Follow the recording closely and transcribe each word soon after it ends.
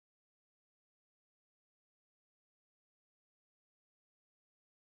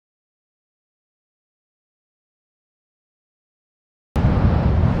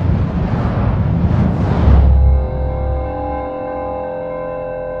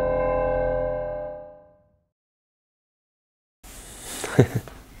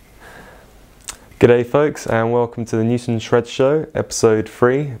G'day folks, and welcome to the Newton Shred Show, episode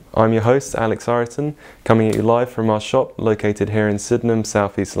 3. I'm your host, Alex Ireton, coming at you live from our shop located here in Sydenham,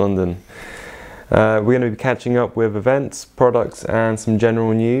 southeast London. We're going to be catching up with events, products and some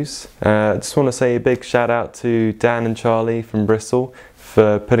general news. I just want to say a big shout out to Dan and Charlie from Bristol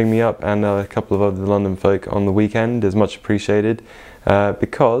for putting me up, and a couple of other London folk on the weekend. Is much appreciated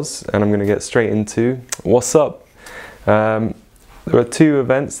because, and I'm going to get straight into what's up. There were two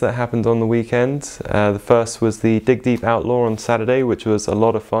events that happened on the weekend. The first was the Deep Outlaw on Saturday, which was a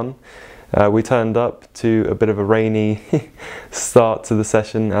lot of fun. We turned up to a bit of a rainy start to the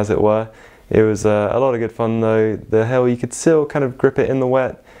session, as it were. It was a lot of good fun though. The hill, you could still kind of grip it in the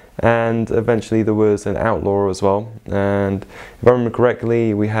wet, and eventually there was an outlaw as well. And if I remember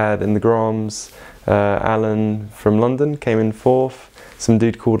correctly, we had in the Groms, Alan from London came in 4th, some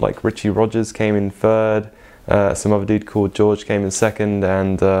dude called like Richie Rogers came in 3rd, some other dude called George came in 2nd,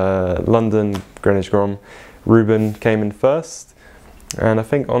 and London, Greenwich Grom, Ruben came in 1st. And I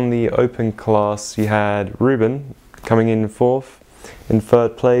think on the open class you had Ruben coming in 4th. In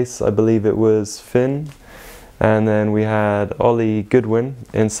 3rd place I believe it was Finn, and then we had Ollie Goodwin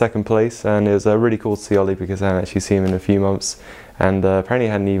in 2nd place, and it was really cool to see Ollie because I hadn't actually seen him in a few months, and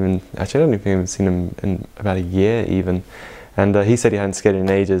apparently I don't even think I've seen him in about a year even, and he said he hadn't skated in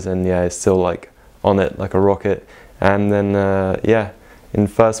ages, and yeah, it's still like on it like a rocket. And then yeah, in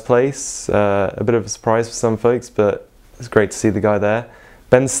 1st place, a bit of a surprise for some folks, but it's great to see the guy there.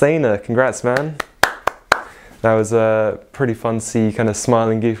 Ben Stainer, congrats man. That was pretty fun to see you kind of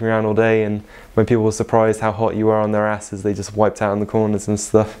smiling, goofing around all day, and when people were surprised how hot you were on their asses, they just wiped out in the corners and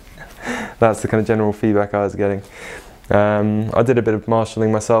stuff. That's the kind of general feedback I was getting. I did a bit of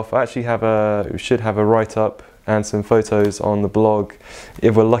marshalling myself. I actually should have a write-up and some photos on the blog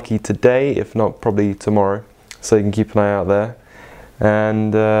if we're lucky today, if not probably tomorrow, so you can keep an eye out there.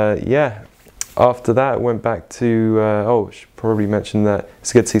 And yeah, after that I went back to I should probably mention that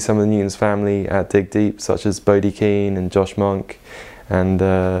it's good to see some of the Newton's family at Dig Deep, such as Bodie Keane and Josh Monk, and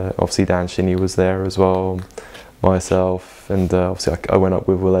obviously Dan Shinney was there as well, myself, and obviously I went up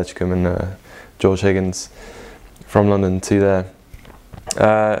with Will Edgecombe and George Higgins from London to there.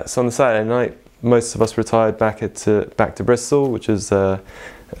 So on the Saturday night, most of us retired back to Bristol, which is not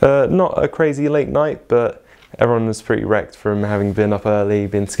a crazy late night, but everyone was pretty wrecked from having been up early,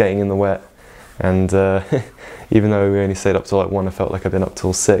 been skating in the wet, and even though we only stayed up till like 1, I felt like I'd been up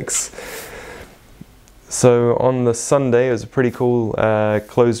till 6. So on the Sunday, it was a pretty cool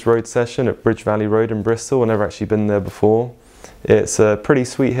closed road session at Bridge Valley Road in Bristol. I've never actually been there before. It's a pretty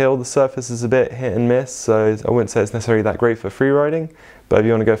sweet hill. The surface is a bit hit and miss, so I wouldn't say it's necessarily that great for free riding, but if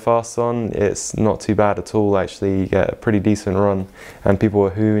you want to go fast on, it's not too bad at all actually. You get a pretty decent run, and people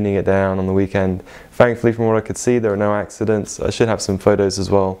were hooning it down on the weekend. Thankfully, from what I could see, there were no accidents. I should have some photos as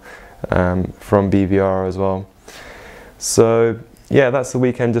well from BVR as well. So yeah, that's the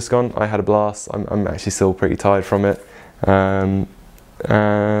weekend just gone. I had a blast. I'm actually still pretty tired from it. And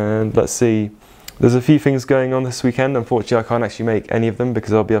let's see. There's a few things going on this weekend. Unfortunately, I can't actually make any of them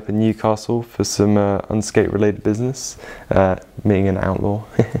because I'll be up in Newcastle for some unskate related business, meeting an outlaw.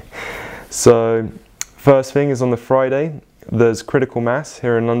 So, first thing is on the Friday, there's Critical Mass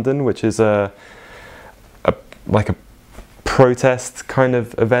here in London, which is like a protest kind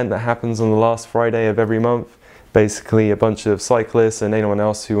of event that happens on the last Friday of every month. Basically, a bunch of cyclists and anyone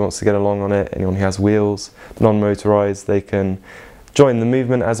else who wants to get along on it, anyone who has wheels, non-motorized, they can join the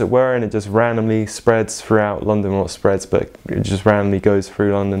movement as it were, and it just randomly spreads throughout London. Well, not spreads, but it just randomly goes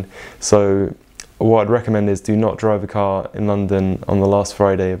through London. So what I'd recommend is do not drive a car in London on the last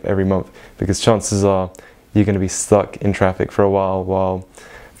Friday of every month, because chances are you're going to be stuck in traffic for a while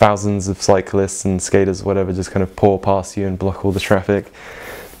thousands of cyclists and skaters, whatever, just kind of pour past you and block all the traffic.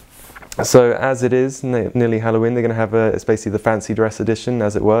 So as it is nearly Halloween, they're going to have it's basically the fancy dress edition,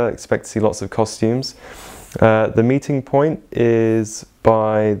 as it were. Expect to see lots of costumes. The meeting point is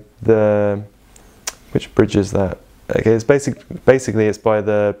by the, which bridge is that? Okay, it's basically it's by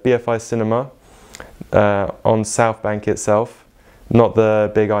the BFI Cinema on Southbank itself, not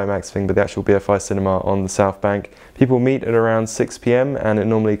the big IMAX thing, but the actual BFI Cinema on the Southbank. People meet at around 6 PM, and it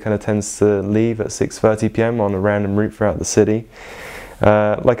normally kind of tends to leave at 6:30 PM on a random route throughout the city.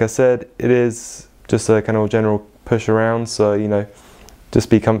 Like I said, it is just a kind of general push around, so you know, just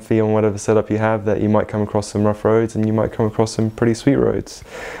be comfy on whatever setup you have, that you might come across some rough roads and you might come across some pretty sweet roads.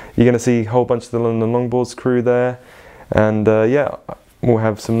 You're going to see a whole bunch of the London Longboards crew there, and yeah, we'll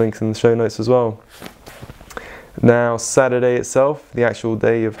have some links in the show notes as well. Now Saturday itself, the actual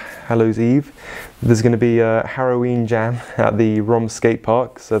day of Hallows Eve, there's going to be a Haroween jam at the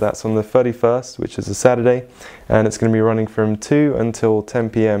Skatepark, so that's on the 31st, which is a Saturday, and it's going to be running from 2 until 10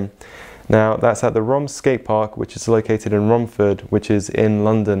 p.m. Now that's at the Skatepark, which is located in Romford, which is in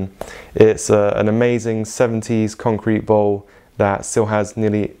London. It's an amazing 70s concrete bowl that still has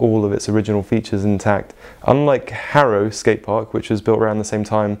nearly all of its original features intact. Unlike Harrow Skatepark, which was built around the same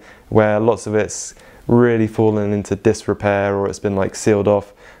time, where lots of it's really fallen into disrepair or it's been like sealed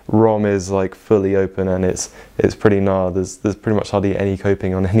off, Rom is like fully open and it's pretty gnarly. There's pretty much hardly any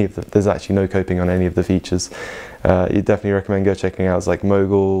coping on any of the, there's actually no coping on any of the features. You definitely recommend go checking out. It's like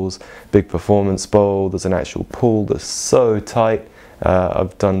moguls, big performance bowl, there's an actual pool that's so tight.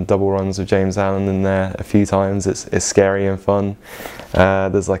 I've done double runs with James Allen in there a few times. It's scary and fun.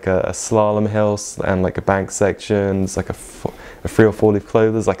 There's like a slalom hill and like a bank section. There's like a 3 or 4 leaf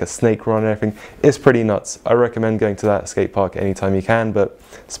clover. There's like a snake run and everything. It's pretty nuts. I recommend going to that skate park anytime you can, but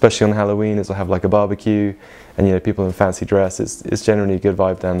especially on Halloween, it'll have like a barbecue and, you know, people in fancy dress. It's generally a good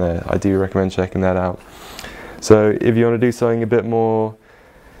vibe down there. I do recommend checking that out. So if you want to do something a bit more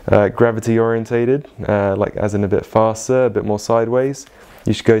gravity orientated, like as in a bit faster, a bit more sideways,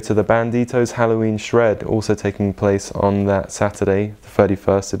 you should go to the Banditos Halloween Shred, also taking place on that Saturday, the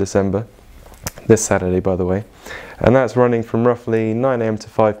 31st of December. This Saturday, by the way. And that's running from roughly 9 a.m. to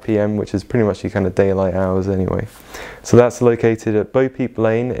 5 p.m, which is pretty much your kind of daylight hours anyway. So that's located at Peep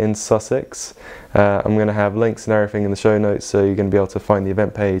Lane in Sussex. I'm going to have links and everything in the show notes, so you're going to be able to find the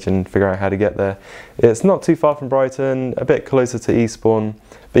event page and figure out how to get there. It's not too far from Brighton, a bit closer to Eastbourne,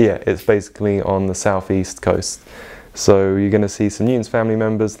 but yeah, it's basically on the southeast coast. So you're going to see some Newton's family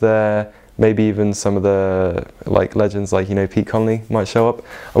members there, maybe even some of the like legends like, you know, Pete Conley might show up.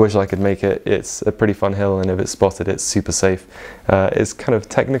 I wish I could make it. It's a pretty fun hill, and if it's spotted, it's super safe. It's kind of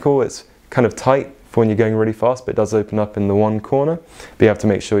technical, it's kind of tight for when you're going really fast, but it does open up in the one corner. But you have to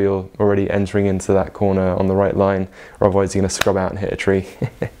make sure you're already entering into that corner on the right line, or otherwise you're going to scrub out and hit a tree.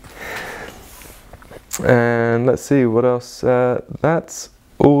 And let's see what else. That's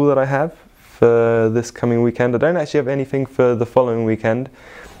all that I have for this coming weekend. I don't actually have anything for the following weekend.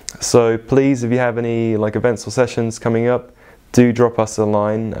 So please, if you have any like events or sessions coming up, do drop us a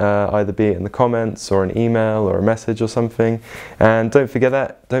line, either be it in the comments or an email or a message or something. And don't forget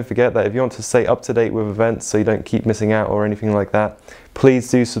that if you want to stay up to date with events so you don't keep missing out or anything like that, please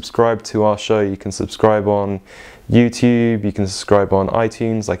do subscribe to our show. You can subscribe on YouTube, you can subscribe on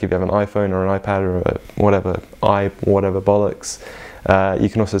iTunes, like if you have an iPhone or an iPad or whatever, iWhateverB0llocks. You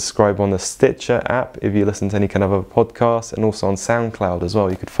can also subscribe on the Stitcher app if you listen to any kind of other podcast, and also on SoundCloud as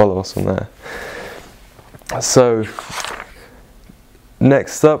well. You could follow us on there. So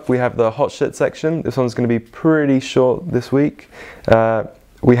next up we have the hot shit section. This one's going to be pretty short this week.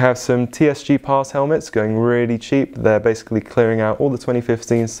 We have some TSG Pass helmets going really cheap. They're basically clearing out all the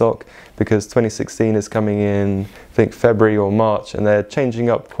 2015 stock because 2016 is coming in, I think February or March, and they're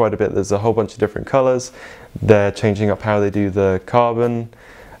changing up quite a bit. There's a whole bunch of different colors. They're changing up how they do the carbon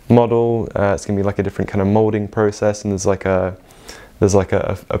model. It's going to be like a different kind of molding process, and there's like a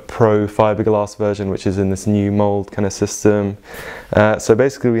pro fiberglass version which is in this new mold kind of system. So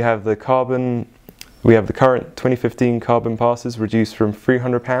basically we have the current 2015 carbon passes reduced from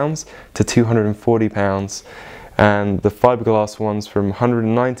 £300 to £240, and the fiberglass ones from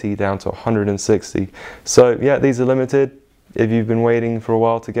 190 down to 160. So yeah, these are limited. If you've been waiting for a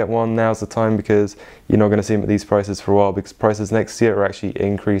while to get one, now's the time, because you're not going to see them at these prices for a while, because prices next year are actually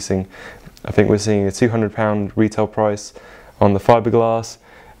increasing. I think we're seeing a £200 retail price on the fiberglass,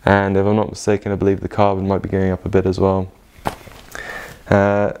 and if I'm not mistaken, I believe the carbon might be going up a bit as well.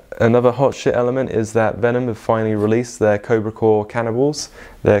 Another hot shit element is that Venom have finally released their Cobra Core Cannibals.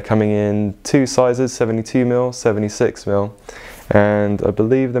 They're coming in 2 sizes, 72mm, 76mm, and I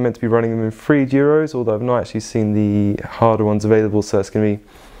believe they're meant to be running them in 3 duros, although I've not actually seen the harder ones available, so it's going to be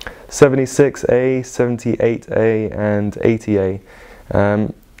 76A, 78A and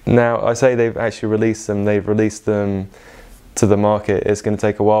 80A. Now I say they've actually released them, they've released them to the market. It's going to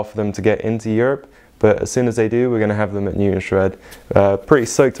take a while for them to get into Europe, but as soon as they do, we're going to have them at Newton Shred. Pretty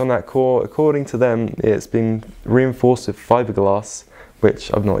stoked on that core. According to them, it's been reinforced with fiberglass,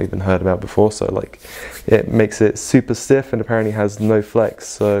 which I've not even heard about before, so like it makes it super stiff and apparently has no flex.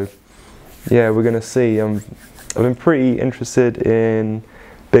 So yeah, we're going to see. I've been pretty interested in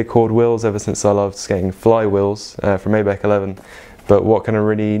big chord wheels ever since I loved skating fly wheels from ABEC 11, but what kind of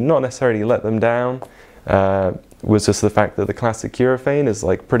really not necessarily let them down was just the fact that the classic urethane is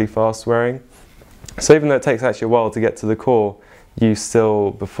like pretty fast wearing. So even though it takes actually a while to get to the core, you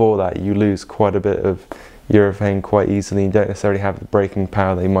still, before that, you lose quite a bit of urethane quite easily. You don't necessarily have the braking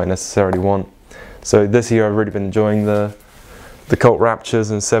power that you might necessarily want. So this year I've really been enjoying the Cult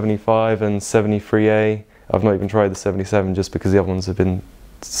Raptures and 75 and 73A. I've not even tried the 77 just because the other ones have been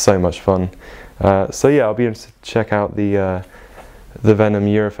so much fun. So yeah, I'll be interested to check out the Venom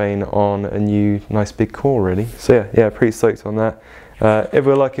urethane on a new nice big core really. So yeah, pretty stoked on that. If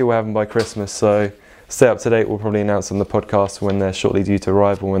we're lucky, we'll have them by Christmas, so stay up to date. We'll probably announce on the podcast when they're shortly due to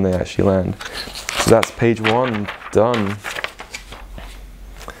arrive or when they actually land. So that's page 1 done.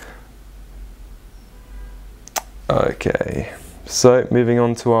 Okay, so moving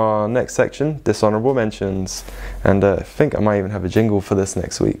on to our next section, dishonourable mentions, and I think I might even have a jingle for this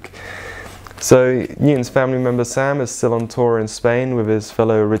next week. So Newton's family member Sam is still on tour in Spain with his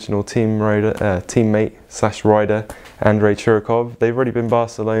fellow original teammate / rider Andrei Churikov. They've already been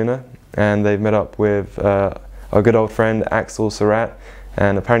Barcelona and they've met up with our good old friend Axel Surratt,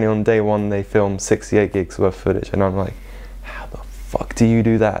 and apparently on day 1 they filmed 68 gigs worth of footage, and I'm like, how the fuck do you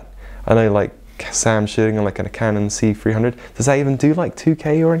do that? I know like Sam shooting on like a Canon C300, does that even do like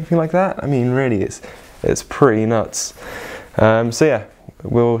 2K or anything like that? I mean really it's pretty nuts. So yeah,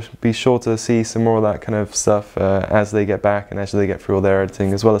 we'll be sure to see some more of that kind of stuff as they get back and as they get through all their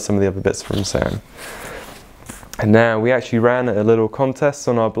editing, as well as some of the other bits from Sam. And now we actually ran a little contest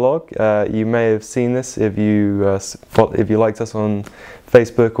on our blog. You may have seen this if you liked us on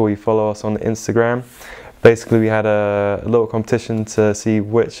Facebook or you follow us on Instagram. Basically we had a little competition to see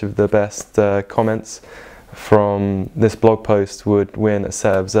which of the best comments from this blog post would win a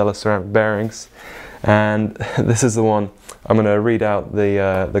set of Zealous Ceramic bearings. And this is the one. I'm going to read out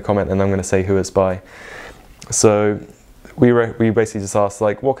the comment and I'm going to say who it's by. So we basically just asked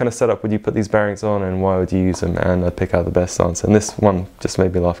like, what kind of setup would you put these bearings on and why would you use them, and I'd pick out the best answer, and this one just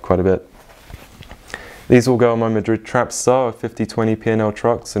made me laugh quite a bit. These will go on my Madrid Trapstar 50/20 P&L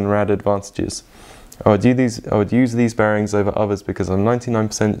trucks and RADvantages. I would use these bearings over others because I'm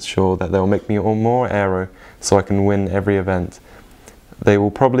 99% sure that they'll make me more aero so I can win every event. They will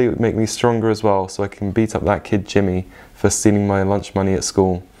probably make me stronger as well so I can beat up that kid Jimmy for stealing my lunch money at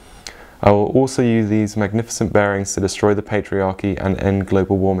school. I will also use these magnificent bearings to destroy the patriarchy and end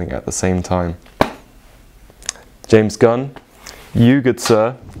global warming at the same time. James Gunn, you good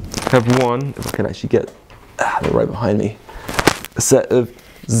sir, have won, if I can actually get, they're right behind me, a set of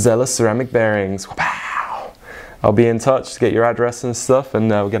Zealous Ceramic bearings. Wow. I'll be in touch to get your address and stuff, and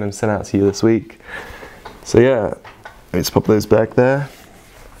we'll get them sent out to you this week. So yeah, let's pop those back there.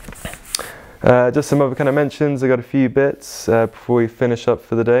 Just some other kind of mentions. I got a few bits before we finish up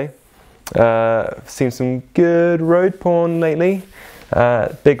for the day. I've seen some good road porn lately.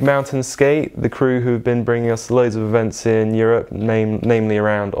 Big Mountain Skate, the crew who've been bringing us loads of events in Europe, namely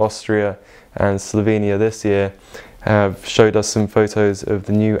around Austria and Slovenia this year, have showed us some photos of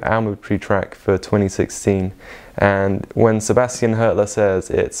the new Almabry track for 2016. And when Sebastian Hertler says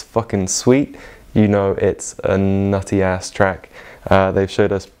it's fucking sweet, you know it's a nutty ass track. They've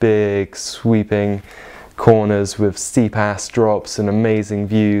showed us big sweeping corners with steep ass drops and amazing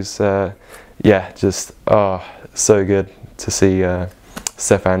views. Yeah, just so good to see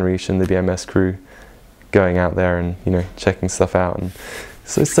Stefan Riesch and the BMS crew going out there and checking stuff out. And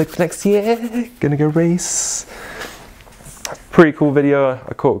so it's like next year, gonna go race. Pretty cool video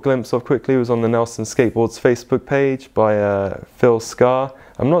I caught a glimpse of quickly. It was on the Nelson Skateboards Facebook page by Phil Scar.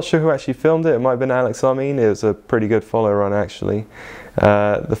 I'm not sure who actually filmed it. It might have been Alex Armin. It was a pretty good follow run actually.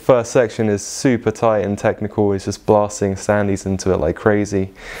 The first section is super tight and technical. He's just blasting standees into it like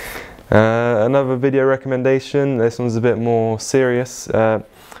crazy. Another video recommendation. This one's a bit more serious. On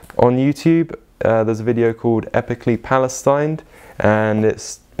YouTube, there's a video called Epically Palestine, and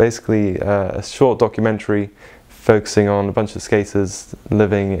it's basically a short documentary focusing on a bunch of skaters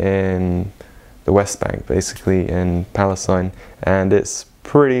living in the West Bank, basically in Palestine, and it's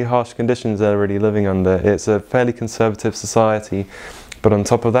pretty harsh conditions they're already living under. It's a fairly conservative society, but on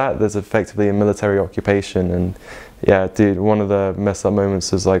top of that there's effectively a military occupation. And yeah, dude, one of the messed up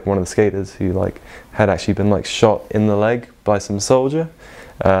moments was like one of the skaters who had actually been shot in the leg by some soldier,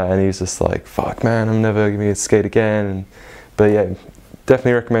 and he was just like, fuck man, I'm never gonna skate again. But yeah,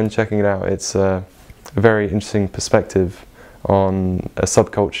 definitely recommend checking it out. It's a very interesting perspective on a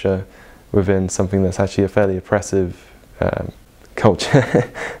subculture within something that's actually a fairly oppressive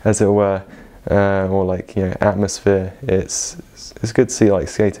culture, as it were, or atmosphere. It's good to see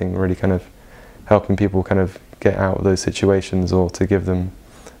skating really kind of helping people kind of get out of those situations, or to give them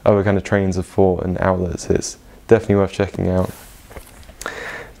other kind of trains of thought and outlets. It's definitely worth checking out.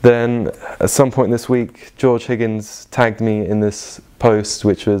 Then at some point this week, George Higgins tagged me in this post,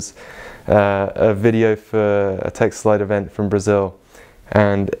 which was a video for a tech slide event from Brazil,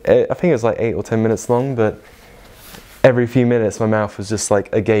 and I think it was 8 or 10 minutes long, but every few minutes my mouth was just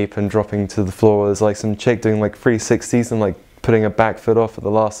like agape and dropping to the floor. There's like some chick doing like 360s and like putting a back foot off at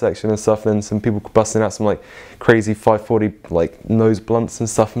the last section and stuff, and then some people busting out some like crazy 540 like nose blunts and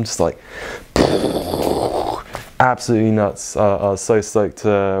stuff. I'm just like absolutely nuts. I was so stoked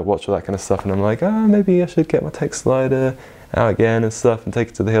to watch all that kind of stuff, and I'm like, oh, maybe I should get my tech slider out again and stuff and take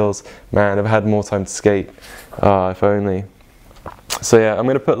it to the hills. Man, I've had more time to skate, if only. So yeah, I'm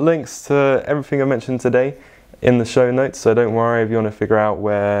going to put links to everything I mentioned today in the show notes, so don't worry if you want to figure out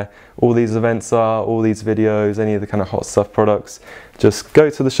where all these events are, all these videos, any of the kind of hot stuff products. Just go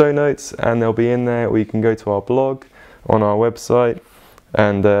to the show notes and they'll be in there, or you can go to our blog on our website,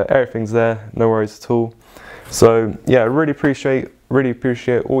 and everything's there, no worries at all. So yeah, I really appreciate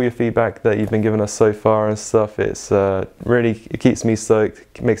all your feedback that you've been giving us so far and stuff. It's it keeps me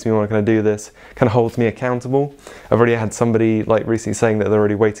stoked, it makes me want to kind of do this, kind of holds me accountable. I've already had somebody like recently saying that they're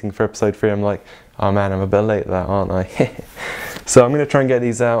already waiting for episode 3. I'm like, oh man, I'm a bit late at that, aren't I? So I'm going to try and get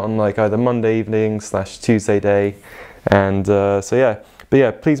these out on like either Monday evening / Tuesday day, and so yeah. But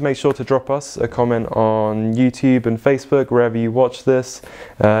yeah, please make sure to drop us a comment on YouTube and Facebook, wherever you watch this.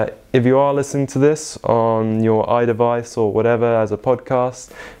 If you are listening to this on your iDevice or whatever as a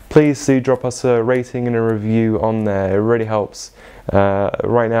podcast, please do drop us a rating and a review on there. It really helps.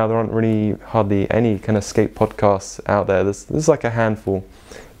 Right now there aren't really hardly any kind of skate podcasts out there. There's like a handful,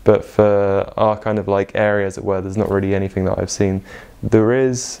 but for our kind of like area, as it were, there's not really anything that I've seen. There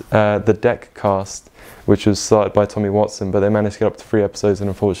is the Deck Cast, which was started by Tommy Watson, but they managed to get up to 3 episodes, and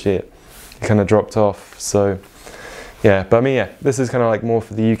unfortunately it kind of dropped off. So yeah, but I mean, yeah, this is kind of like more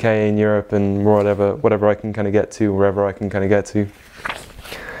for the UK and Europe and whatever I can kind of get to, wherever I can kind of get to.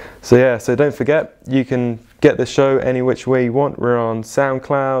 So yeah, so don't forget, you can get the show any which way you want. We're on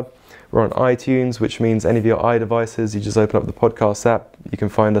SoundCloud, we're on iTunes, which means any of your iDevices, you just open up the podcast app, you can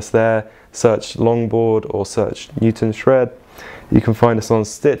find us there, search Longboard or search Newton Shred. You can find us on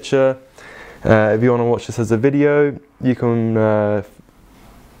Stitcher. If you want to watch this as a video, you can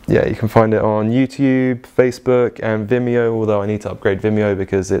you can find it on YouTube, Facebook and Vimeo, although I need to upgrade Vimeo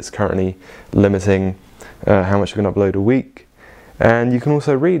because it's currently limiting how much we can upload a week. And you can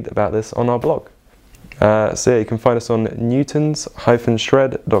also read about this on our blog. So yeah, you can find us on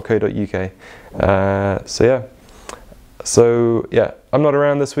newtons-shred.co.uk. So yeah, I'm not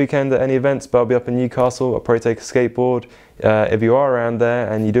around this weekend at any events, but I'll be up in Newcastle. I'll probably take a skateboard. If you are around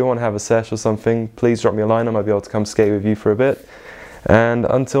there and you do want to have a sesh or something, please drop me a line. I might be able to come skate with you for a bit. And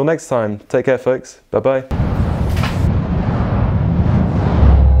until next time, take care folks. Bye bye.